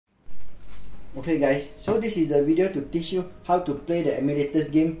Okay guys, so this is the video to teach you how to play the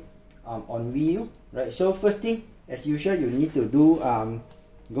emulators game on WiiU, right? So first thing, as usual, you need to do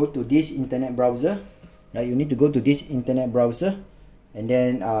go to this internet browser, right? You need to go to this internet browser and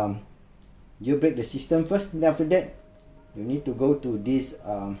then jailbreak the system first. Then after that, you need to go to this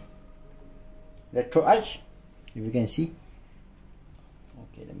Retroarch, if you can see.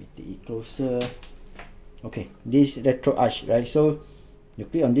 Okay, let me take it closer. Okay, this Retroarch, right? So you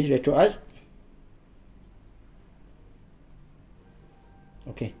click on this Retroarch.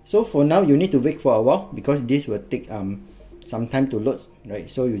 Okay, so for now you need to wait for a while because this will take some time to load, right?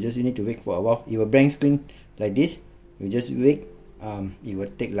 So you need to wait for a while. It will blank screen like this. You just wait. It will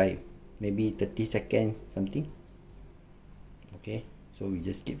take like maybe 30 seconds something. Okay, so we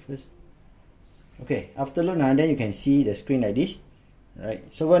just skip first. Okay, after load now, then you can see the screen like this, right?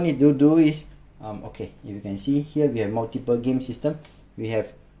 So what we need to do is okay, if you can see here, we have multiple game system. We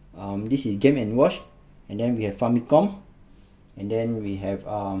have this is Game and Watch, and then we have Famicom. And then we have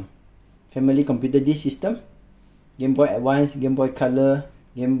Family Computer Disk System, Game Boy Advance, Game Boy Color,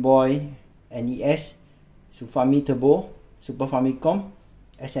 Game Boy, NES, Sufami Turbo, Super Famicom,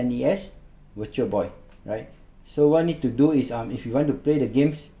 SNES, Virtual Boy, right? So what I need to do is if you want to play the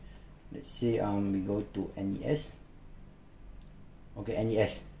games, let's say we go to NES. Okay,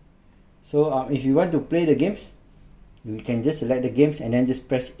 NES. So if you want to play the games, you can just select the games and then just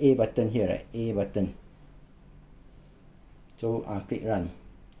press A button here, right? A button. So click run.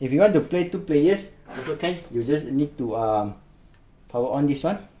 If you want to play 2 players, also can. You just need to power on this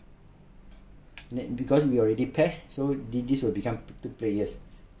one because we already pair. So this will become 2 players.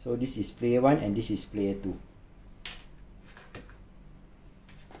 So this is player 1 and this is player 2.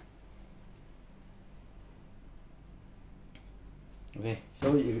 Okay.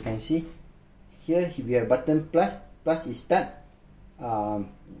 So if you can see here, we have button plus. Plus is start.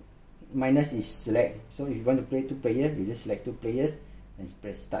 Minus is select. So if you want to play 2 players, you just select 2 players and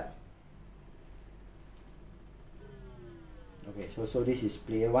press start. Okay, so this is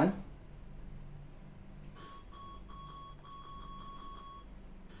player 1.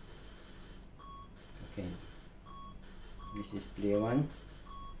 Okay, this is player 1.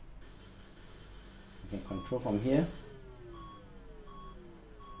 You can control from here.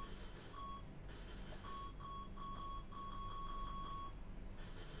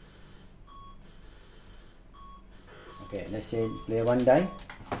 Okay, let's say player 1 die.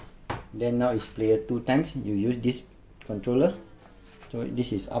 Then now it's player 2 times. You use this controller. So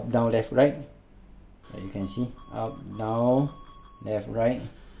this is up, down, left, right. You can see up, down, left, right.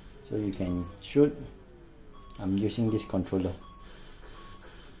 So you can shoot. I'm using this controller.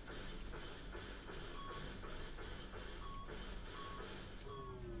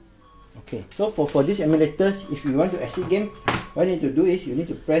 Okay, so for these emulators, if you want to exit game, what you need to do is you need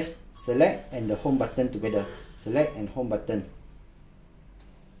to press select and the home button together. Select and home button.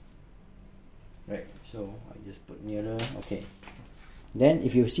 Right, so I just put nearer. Okay, then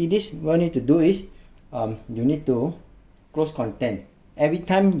if you see this, what you need to do is you need to close content. Every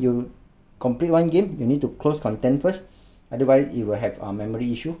time you complete one game, you need to close content first, otherwise it will have a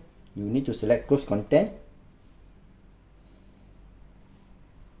memory issue. You need to select close content.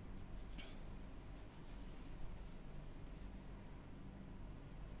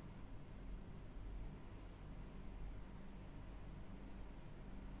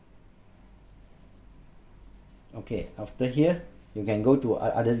 Okay, after here, you can go to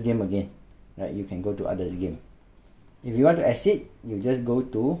others game again, right? You can go to others game. If you want to exit, you just go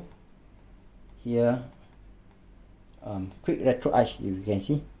to here, quick Retroarch. If you can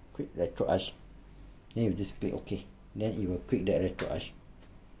see, quick Retroarch. Then you just click OK. Then it will quick that Retroarch.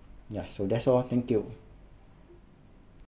 Yeah, so that's all. Thank you.